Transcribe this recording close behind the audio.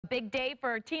Big day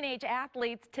for teenage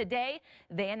athletes today.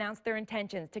 They announced their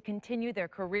intentions to continue their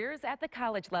careers at the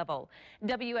college level.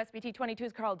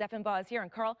 WSBT-22's Carl Deffenbaugh is here.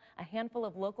 And Carl, a handful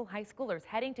of local high schoolers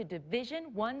heading to Division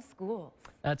I schools.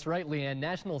 That's right, Leanne.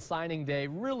 National Signing Day,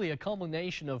 really a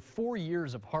culmination of 4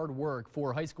 years of hard work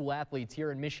for high school athletes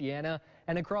here in Michiana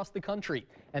and across the country.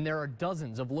 And there are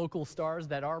dozens of local stars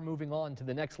that are moving on to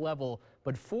the next level,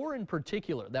 but 4 in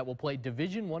particular that will play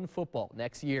Division I football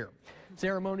next year.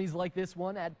 Ceremonies like this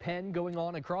one at Penn going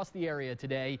on across the area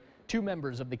today. 2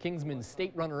 members of the Kingsman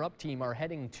state runner-up team are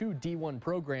heading to D1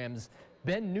 programs.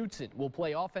 Ben Knutson will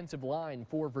play offensive line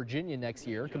for Virginia next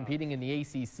year, competing in the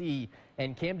ACC,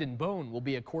 and Camden Bone will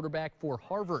be a quarterback for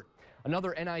Harvard.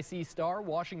 Another NIC star,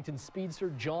 Washington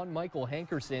speedster John Michael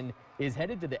Hankerson, is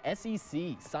headed to the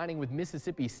SEC, signing with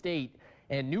Mississippi State.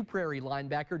 And New Prairie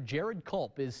linebacker Jared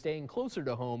Culp is staying closer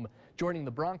to home, joining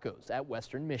the Broncos at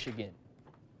Western Michigan.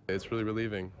 It's really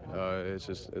relieving.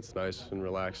 It's nice and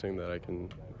relaxing that I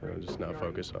can just now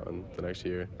focus on the next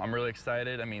year. I'm really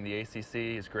excited. I mean, the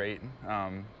ACC is great.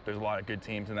 There's a lot of good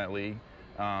teams in that league.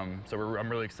 I'm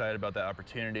really excited about that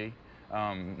opportunity.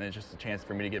 And it's just a chance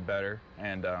for me to get better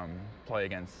and play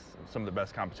against some of the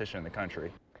best competition in the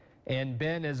country. And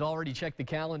Ben has already checked the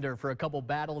calendar for a couple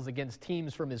battles against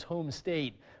teams from his home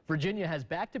state. Virginia has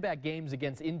back-to-back games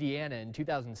against Indiana in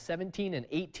 2017 and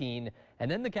 18,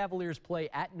 and then the Cavaliers play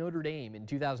at Notre Dame in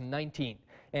 2019.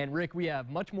 And Rick, we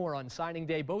have much more on signing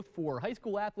day, both for high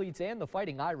school athletes and the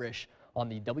Fighting Irish, on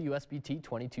the WSBT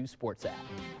 22 Sports app.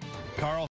 Carl.